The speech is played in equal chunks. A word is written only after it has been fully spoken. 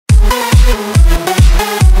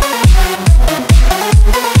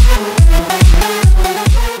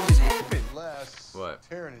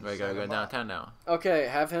gotta go downtown now. Okay,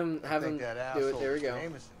 have him do it. There we go.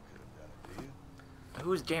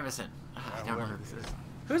 Who's Jameson? I don't know who this is.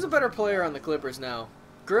 Who's a better player on the Clippers now?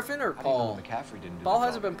 Griffin or Paul? Paul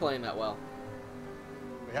hasn't been playing that well.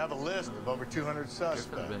 We have a list of over 200 suspects.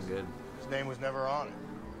 Griffin's been good. His name was never on it.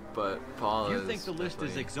 But Paul you think the list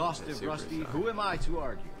is exhaustive, Rusty? Who am I to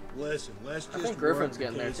argue? Listen, let's just I think Griffin's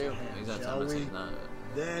getting there too. He's not shall telling us we? he's not.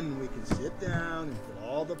 Then we can sit down and put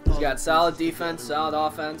all the He's got solid defense, solid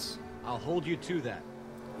offense. I'll hold you to that.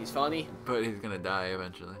 He's funny. But he's gonna die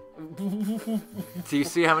eventually. Do you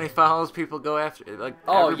see how many fouls people go after? Like,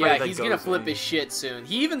 oh yeah, he's gonna flip his shit soon.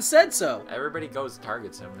 He even said so. Everybody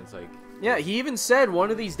targets him. It's like. Yeah, he even said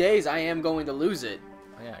one of these days I am going to lose it.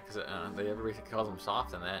 Yeah, because everybody calls him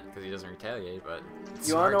soft on that because he doesn't retaliate. But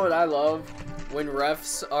you wanna know what I love? When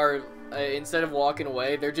refs are instead of walking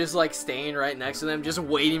away, they're just like staying right next to them, just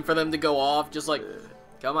waiting for them to go off. Just like,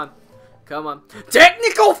 come on, come on.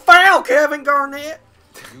 Technical foul, Kevin Garnett.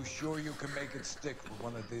 You sure you can make it stick with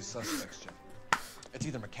one of these suspects, Jim? It's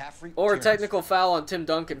either McCaffrey or a technical foul on Tim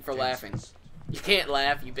Duncan for laughing. You can't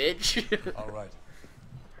laugh, you bitch. All right.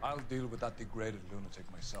 I'll deal with that degraded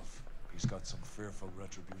lunatic myself. He's got some fearful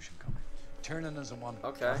retribution coming. Tiernan isn't one,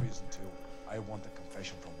 McCaffrey isn't two. I want a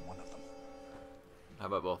confession from one of them. How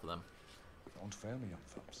about both of them? Don't fail me, young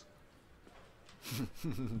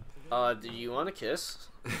Do films. you want to kiss?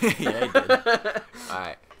 Yeah, he did.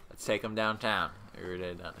 Alright, let's take him downtown. Every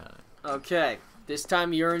day downtown. Okay, this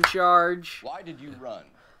time you're in charge. Why did you run,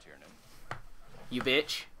 Tiernan? You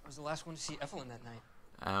bitch. I was the last one to see Evelyn that night.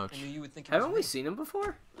 Ouch. I knew you would think Haven't we seen him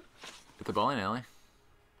before? At the bowling alley?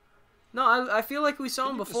 No, I feel like we saw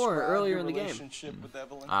him before, earlier in the game. With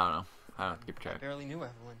Evelyn? I don't know. I don't keep track. I barely knew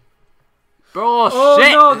Evelyn. Bullshit! Oh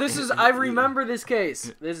no, this is, I remember this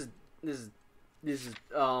case. This is,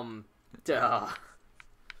 duh. I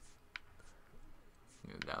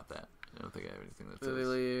doubt that. I don't think I have anything that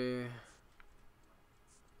says.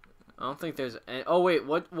 I don't think there's any, oh wait,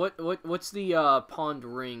 what's the pawned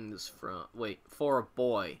rings from? Wait, for a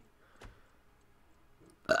boy.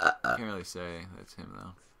 Can't really say. That's him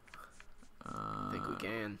though. I think we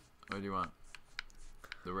can. What do you want?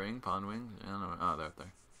 The ring, pawn wings? I don't know. Oh, they're up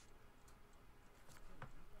there.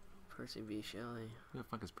 Percy B. Shelley. Who the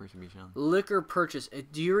fuck is Percy B. Shelley? Liquor purchase.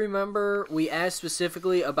 Do you remember we asked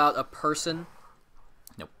specifically about a person?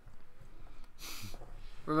 Nope.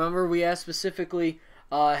 Remember we asked specifically,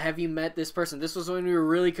 have you met this person? This was when we were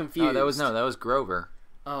really confused. Oh, that was Grover.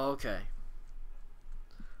 Oh, okay.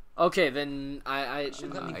 Okay, then I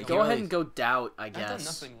go ahead and go doubt, I guess. I've done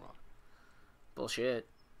nothing wrong. Bullshit.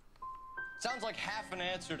 Sounds like half an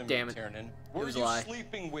answer to Damn me, it. Tiernan. It Were was you a lie.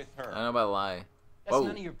 sleeping with her? I don't know about lie. That's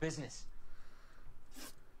none of your business. It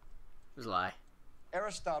was a lie.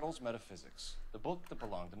 Aristotle's Metaphysics, the book that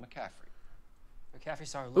belonged to McCaffrey. McCaffrey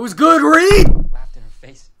saw her It was good read! laughed in her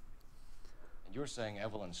face. And you're saying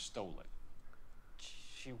Evelyn stole it.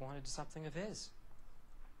 She wanted something of his.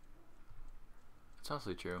 It's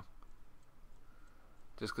also true.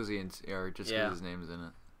 Just because his name's in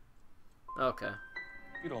it. Okay.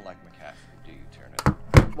 You don't like McCaffrey, do you, Tiernan?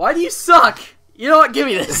 Why do you suck? You know what? Give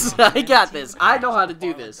me this. I got this. I know how to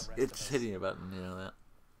do this. It's hitting a button, you know that.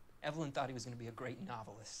 Evelyn thought he was going to be a great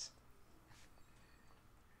novelist.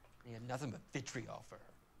 He had nothing but vitriol for her.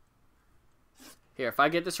 Here, if I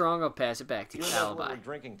get this wrong, I'll pass it back to you. You and Evelyn Alibi. were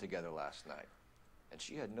drinking together last night, and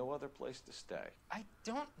she had no other place to stay. I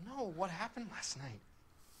don't know what happened last night.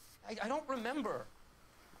 I don't remember.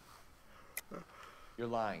 You're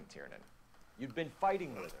lying, Tiernan. You'd been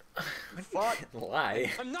fighting with her. You fought.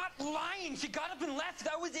 Lie. I'm not lying. She got up and left.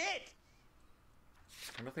 That was it.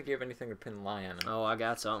 I don't think you have anything to pin lie on him. Oh, I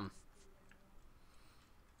got something.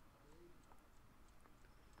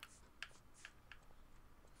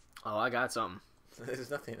 Oh, I got something.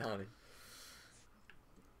 There's nothing on it.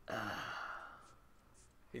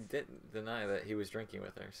 He didn't deny that he was drinking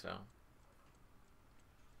with her, so.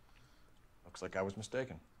 Looks like I was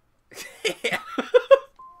mistaken. Yeah.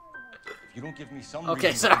 If you don't give me some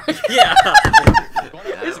Okay, reason, sorry. Yeah.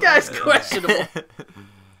 This guy's questionable.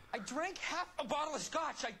 I drank half a bottle of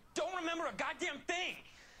scotch. I don't remember a goddamn thing.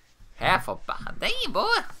 Half a bottle. Damn, boy.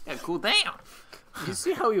 Gotta cool down. You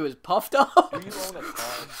see how he was puffed up? do you own a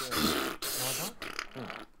car, Tiernan? No, I don't.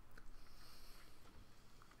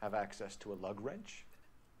 Have access to a lug wrench?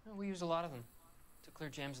 No, we use a lot of them to clear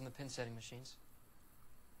jams in the pin setting machines.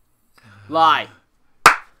 Lie.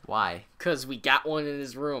 Why? Because we got one in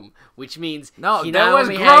his room, which means No, he that not was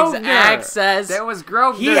only has Grosvenor. access. That was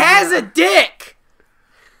Grosvenor. He has a dick.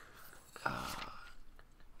 I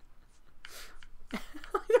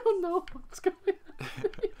don't know what's going on.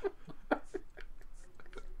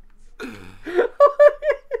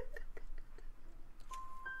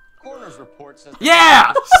 says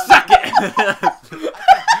Yeah! Suck it! I think you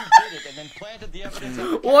did it and then planted the evidence.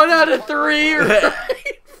 At 1 out of 3.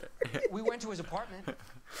 We went to his apartment.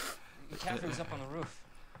 McCaffrey was up on the roof.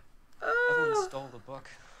 Evelyn stole the book.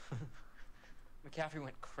 McCaffrey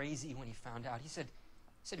went crazy when he found out. He said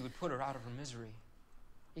he would put her out of her misery.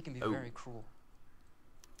 He can be very cruel.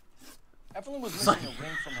 Evelyn was missing a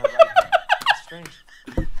ring from her right hand. It's strange.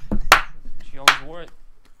 She always wore it.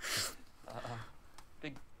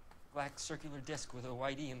 Big black circular disc with a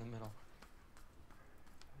white E in the middle.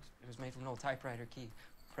 It was made from an old typewriter key.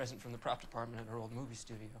 Present from the prop department at her old movie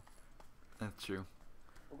studio. That's true.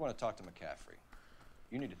 We're going to talk to McCaffrey.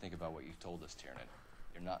 You need to think about what you've told us, Tiernan.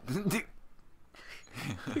 You're not.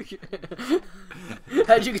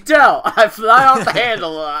 As you can tell, I fly off the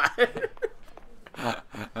handle a lot.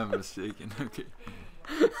 I'm mistaken. Okay.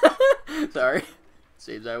 Sorry.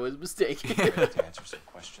 Seems I was mistaken. To answer some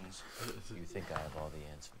questions. You think I have all the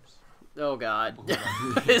answers? Oh god.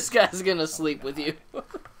 This guy's gonna sleep with you.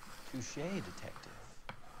 Touche, detective.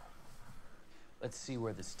 Let's see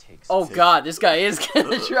where this takes Oh us. god, this guy is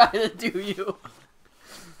gonna try to do you.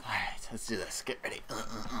 Alright, let's do this. Get ready. You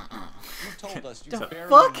told us you The barely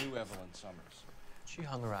fuck? knew Evelyn Summers. She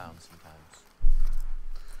hung around sometimes.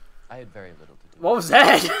 I had very little to do. What was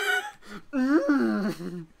that?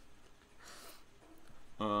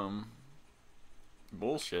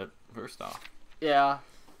 Bullshit, first off. Yeah.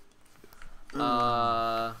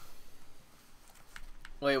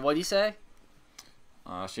 Wait, what'd he say?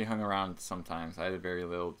 She hung around sometimes. I had very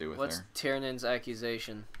little to do with What's her. Tiernan's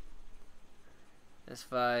accusation? That's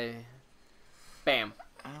by... Bam.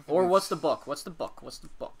 Or what's the book? What's the book? What's the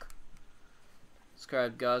book?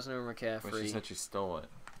 Describe Gosner Well, McCaffrey. she said she stole it.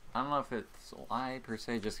 I don't know if it's a lie per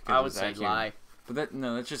se, just because I would it's say actually... lie. But that,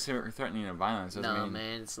 no, that's just her threatening of violence. Doesn't No, mean...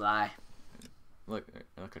 man, it's lie. Look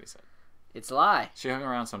what he said. It's lie. She hung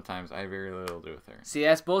around sometimes. I had very little to do with her. See,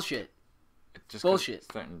 that's bullshit. Just bullshit.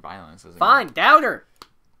 Threatened violence doesn't Fine, mean, doubt her.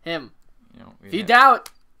 Him. you know, If you doubt,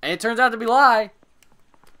 and it turns out to be lie.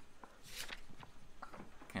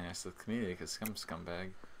 Can't ask the community because scumbag.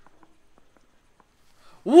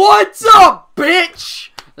 What's up, bitch?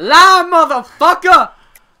 Lie, motherfucker!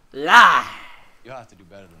 Lie. You'll have to do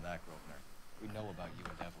better than that, Grosvenor. We know about you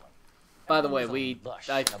and Evelyn. By the way, Evelyn's a lush,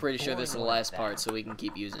 I'm a pretty sure this is the boring one last at part, that. so we can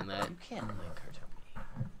keep using that. You can't link her to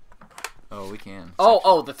me. Oh, we can.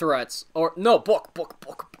 Oh, the threats. Or, no, book. Book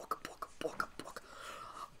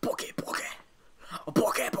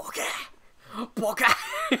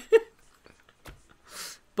it.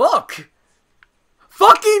 Book.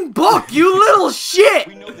 Fucking book, you little shit!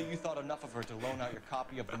 We know that you thought enough of her to loan out your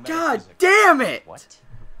copy of the God Metaphysics. damn it! What?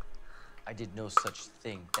 I did no such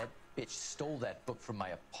thing. That bitch stole that book from my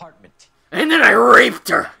apartment. And then I raped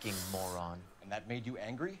her! Fucking moron. And that made you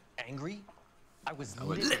angry? Angry? I was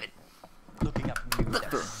livid. Looking up at me with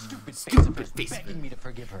that stupid face of hers, begging me to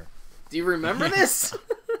forgive her. Do you remember this?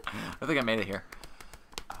 I think I made it here.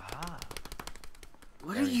 Ah,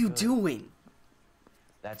 What are you doing?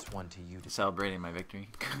 that's one to you. Celebrating my victory.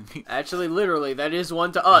 Actually, literally, that is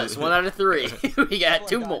one to us. 1 out of 3. We got Evelyn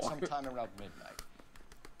 2 died more. sometime around midnight.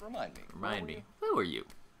 Remind me. Remind me. Who are you?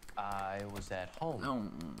 I was at home No.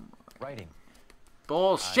 writing.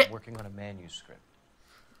 Bullshit. I'm working on a manuscript.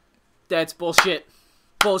 That's bullshit.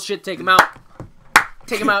 Bullshit, take him out.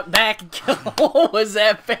 Take him out back and kill him. What was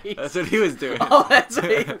that face? That's what he was doing. Oh, that's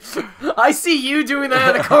me. I see you doing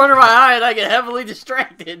that in the corner of my eye and I get heavily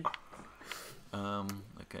distracted.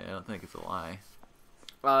 Okay, I don't think it's a lie.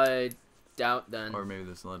 I doubt then. Or maybe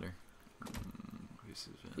this letter.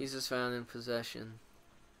 He's just found in possession.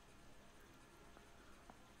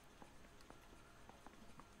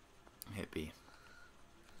 Hit B.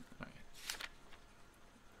 Alright.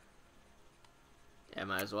 Yeah,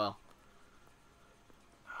 might as well.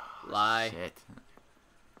 Lie. Shit.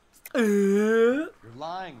 You're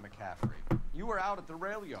lying, McCaffrey. You were out at the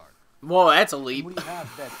rail yard. Whoa, that's a leap. What do you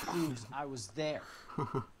have that proves I was there?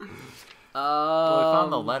 Well, I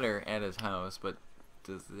found the letter at his house, but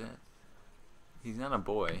does that... He's not a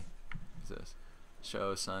boy. It says,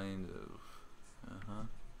 show signs of... Uh-huh.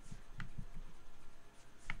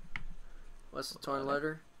 What's the torn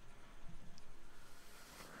letter?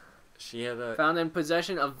 She had a... Found in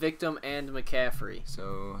possession of victim and McCaffrey.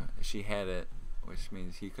 So, she had it, which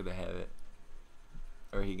means he could have had it.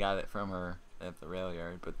 Or he got it from her at the rail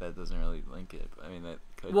yard, but that doesn't really link it. I mean, that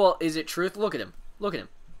could... Well, is it truth? Look at him. Look at him.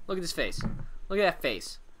 Look at his face. Look at that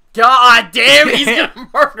face. God damn, he's gonna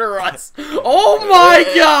murder us. Oh my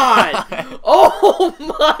god. Oh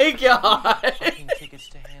my god. Tickets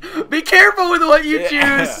to hand. Be careful with what you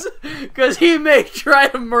choose, because he may try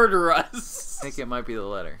to murder us. I think it might be the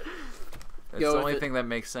letter. go the with only it. thing that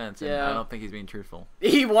makes sense, and Yeah. I don't think he's being truthful.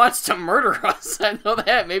 He wants to murder us. I know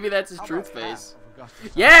that. Maybe that's his truth face.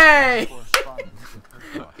 Yay!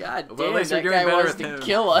 God damn, Well, at least that you're guy doing better wants with to him.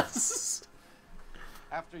 kill us.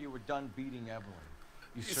 After you were done beating Evelyn,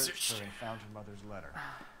 you searched her and found her mother's letter.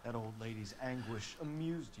 That old lady's anguish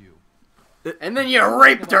amused you. And then you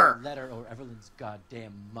raped her. Letter or Evelyn's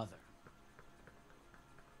goddamn mother.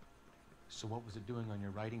 So what was it doing on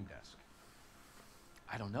your writing desk?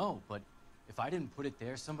 I don't know, but if I didn't put it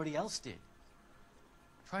there, somebody else did.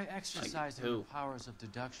 Try exercising who? your powers of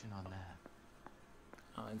deduction on that.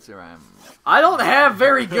 Oh, Instagram. I don't have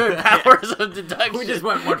very good powers of deduction. We just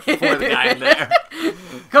went one before the guy in there.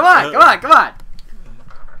 Come on, come on, come on.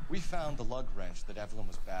 We found the lug wrench that Evelyn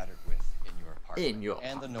was battered with in your apartment. In your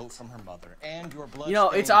and the note from her mother, and your blood. You know,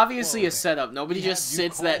 it's obviously a setup. Nobody just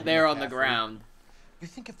sits that there on the ground. You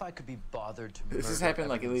think if I could be bothered to This has murder happened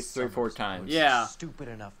like at Evelyn least 3 or 4 Summers, times. would be Yeah. Stupid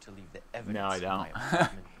enough to leave the evidence No, I in don't. my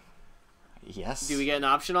apartment. Yes. Do we get an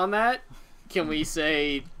option on that? Can we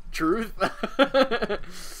say truth? I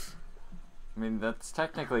mean, that's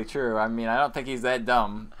technically true. I mean, I don't think he's that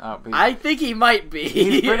dumb. I think he might be.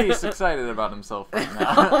 He's pretty excited about himself right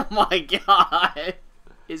now. Oh my god.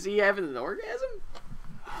 Is he having an orgasm?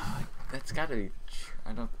 That's gotta be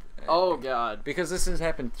I don't... Oh god. Because this has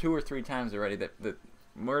happened 2 or 3 times already, that the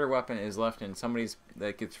murder weapon is left in somebody's...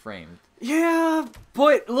 that gets framed. Yeah,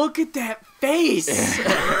 but look at that face!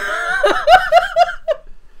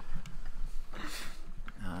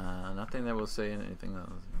 Nothing that will say anything else.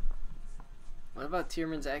 What about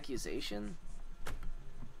Tierman's accusation?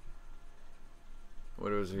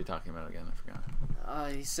 What was he talking about again? I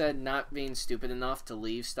forgot. He said not being stupid enough to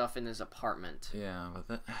leave stuff in his apartment. Yeah, but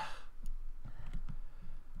that...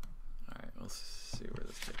 Alright, we'll see where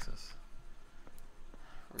this takes us.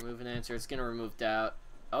 Remove an answer. It's gonna remove doubt.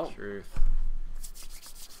 Oh. Truth.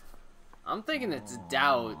 I'm thinking it's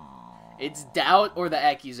doubt. It's doubt or the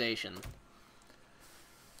accusation.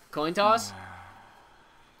 Coin toss? I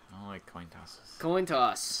don't like coin tosses. Coin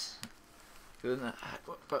toss. But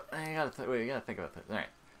you gotta think about that. Alright.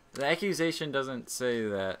 The accusation doesn't say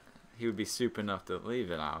that he would be stupid enough to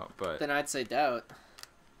leave it out, but... Then I'd say doubt.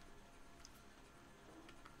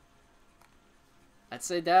 I'd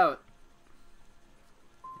say doubt.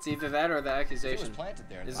 It's either that or the accusation. It was planted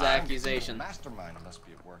there. Is the accusation. Mastermind must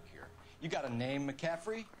be at work here. You got a name,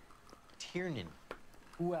 McCaffrey? Tiernan.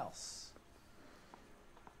 Who else?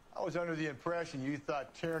 I was under the impression you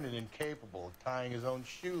thought Tiernan incapable of tying his own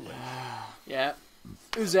shoelace. Yeah.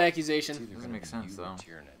 Who's the accusation? Doesn't make sense, though.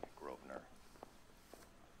 Tiernan, Grosvenor.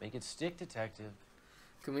 Make it stick, detective.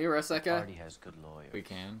 Can we arrest that guy? Party has good lawyers. We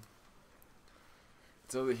can.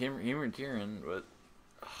 So the him and Tyrion, but...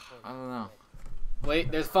 I don't know.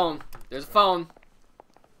 Wait, there's a phone. There's a phone.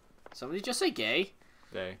 Somebody just say gay?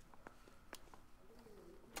 Day.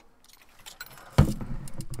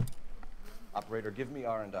 Operator, give me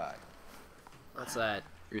R&I. What's that?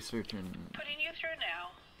 Researching... Putting you through now.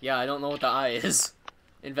 Yeah, I don't know what the I is.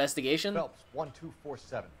 Investigation? Phelps,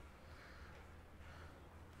 1247.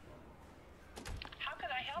 How can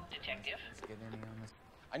I help, Detective?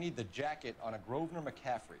 I need the jacket on a Grosvenor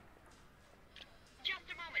McCaffrey. Just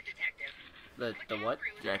a moment, Detective. The what?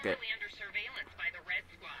 Jacket. Under surveillance by the Red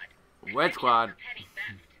Squad. Wed Squad. Petty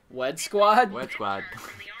theft. Wed Squad? Wed Squad.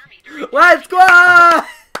 From the army during Wed Squad!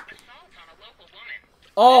 assault on a local woman.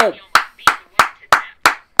 Oh! He almost beat the woman to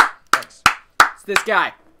death. Thanks. It's this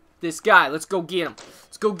guy. This guy. Let's go get him.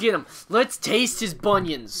 Let's go get him. Let's taste his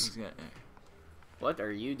bunions. He's got- What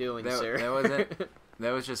are you doing, That, sir? that wasn't...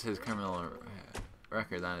 That was just his criminal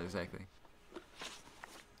record, not exactly.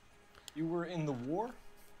 You were in the war?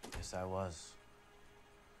 Yes, I was.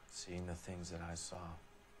 Seeing the things that I saw.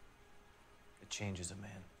 It changes a man.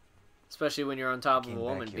 Especially when you're on top of a Came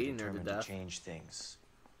woman back here beating her to determined death. change things.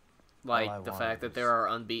 Like all I the wanted fact that was there are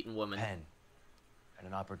unbeaten women. Pen and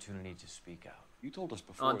an opportunity to speak out. You told us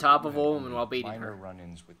before On top that of you a had woman only while beating minor her.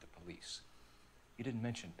 run-ins with the police. You didn't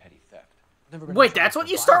mention petty theft. Never been Wait, in trouble that's what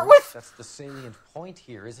for you start violence. with? That's the salient point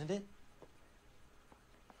here, isn't it?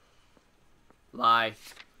 Lie.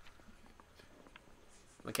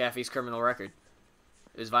 McAfee's criminal record.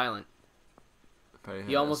 It was violent.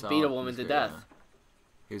 He almost beat a woman to death.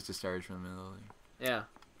 He was discharged from the military. Yeah.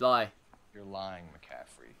 Lie. You're lying,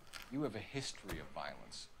 McCaffrey. You have a history of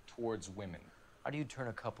violence towards women. How do you turn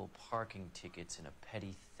a couple parking tickets and a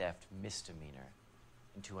petty theft misdemeanor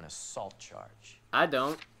into an assault charge? I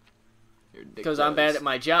don't. Your dick Because I'm bad does. at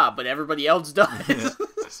my job, but everybody else does.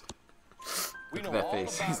 We know that all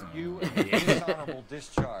face. about you and your dishonorable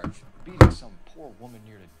discharge. Beating some poor woman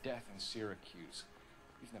near to death in Syracuse.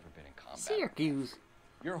 You've never been in combat. Syracuse.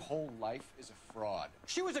 Your whole life is a fraud.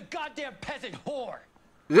 She was a goddamn peasant whore.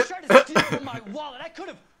 She tried to steal from my wallet. I could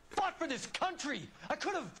have fought for this country. I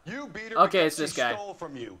could have. You beat her Okay, because it's this she guy. stole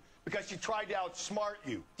from you. Because she tried to outsmart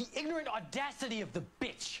you. The ignorant audacity of the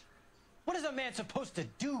bitch. What is a man supposed to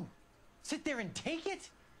do? Sit there and take it?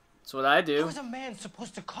 That's what I do. How is a man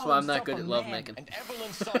supposed to call That's why I'm himself not good a at man? lovemaking. And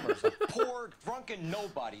Evelyn Summers, a poor, drunken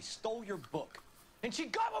nobody, stole your book. And she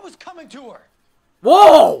got what was coming to her.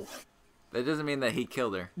 Whoa! That doesn't mean that he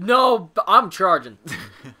killed her. No, I'm charging.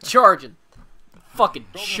 Charging. Fucking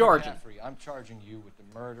Grover charging. McCaffrey, I'm charging you with the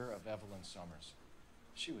murder of Evelyn Summers.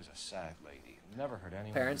 She was a sad lady and never hurt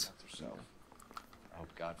anyone Parents? except herself. I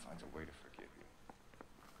hope God finds a way to forgive you.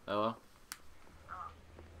 Oh well.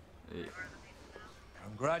 Yeah.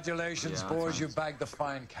 Congratulations, Yeah, boys. You thanks. bagged a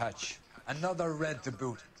fine catch. Another red to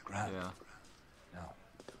boot. Grand. Yeah. Now,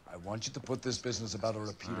 I want you to put this business about a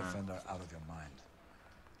repeat offender out of your mind.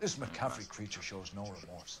 This McCaffrey creature shows no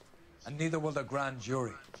remorse. And neither will the grand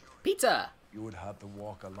jury. Pizza. You would have to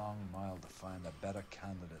walk a long mile to find a better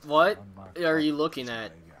candidate. What than unmarked are you property looking in this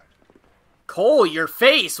at? graveyard. Cole, your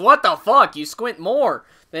face. What the fuck? You squint more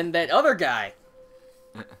than that other guy.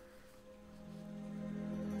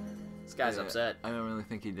 This guy's Yeah, upset. I don't really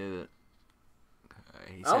think he did it.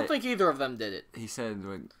 He I don't said- think either of them did it. He said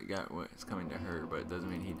what's coming to her, but it doesn't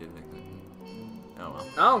mean he did it. Oh well.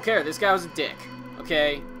 I don't care. This guy was a dick.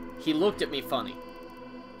 Okay? He looked at me funny.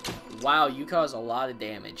 Wow, you caused a lot of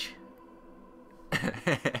damage.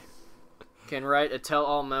 Can write a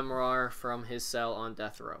tell-all memoir from his cell on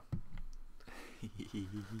death row.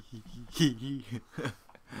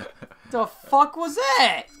 The fuck was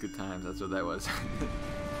that? Good times, that's what that was.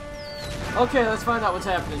 Okay, let's find out what's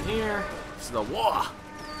happening here. It's the war.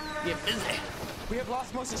 Get busy. We have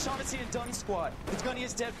lost most of Shaughnessy and Dunn's squad. His gunny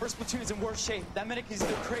is dead, first platoon is in worse shape. That medic is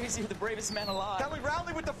either crazy or the bravest man alive. Then we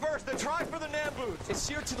rally with the first, then try for the Nambus. It's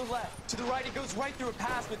sheer to the left. To the right, it goes right through a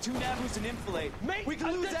pass with 2 Nambus and infilade. Mate, we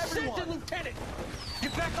can lose everyone. Lieutenant,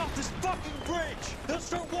 get back off this fucking bridge. They'll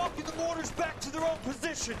start walking the mortars back to their own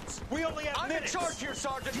positions. We only have minutes. I'm in charge here,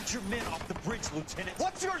 Sergeant. Get your men off the bridge, Lieutenant.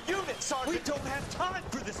 What's your unit, Sergeant? We don't have time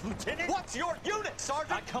for this, Lieutenant. What's your unit,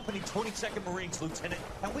 Sergeant? I company 22nd Marines, Lieutenant,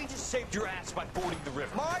 and we just saved your ass by fording the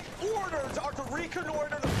river. My orders are to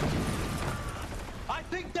reconnoiter the... I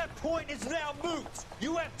think that point is now moot.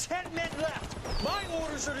 You have 10 men left. My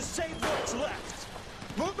orders are to save what's left.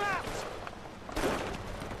 Move out!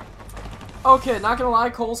 Okay, not gonna lie,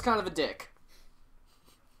 Cole's kind of a dick.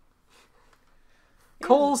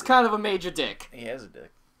 Cole's kind of a major dick. He has a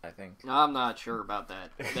dick, I think. I'm not sure about that.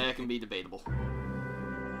 That can be debatable.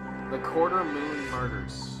 The Quarter Moon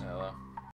Murders.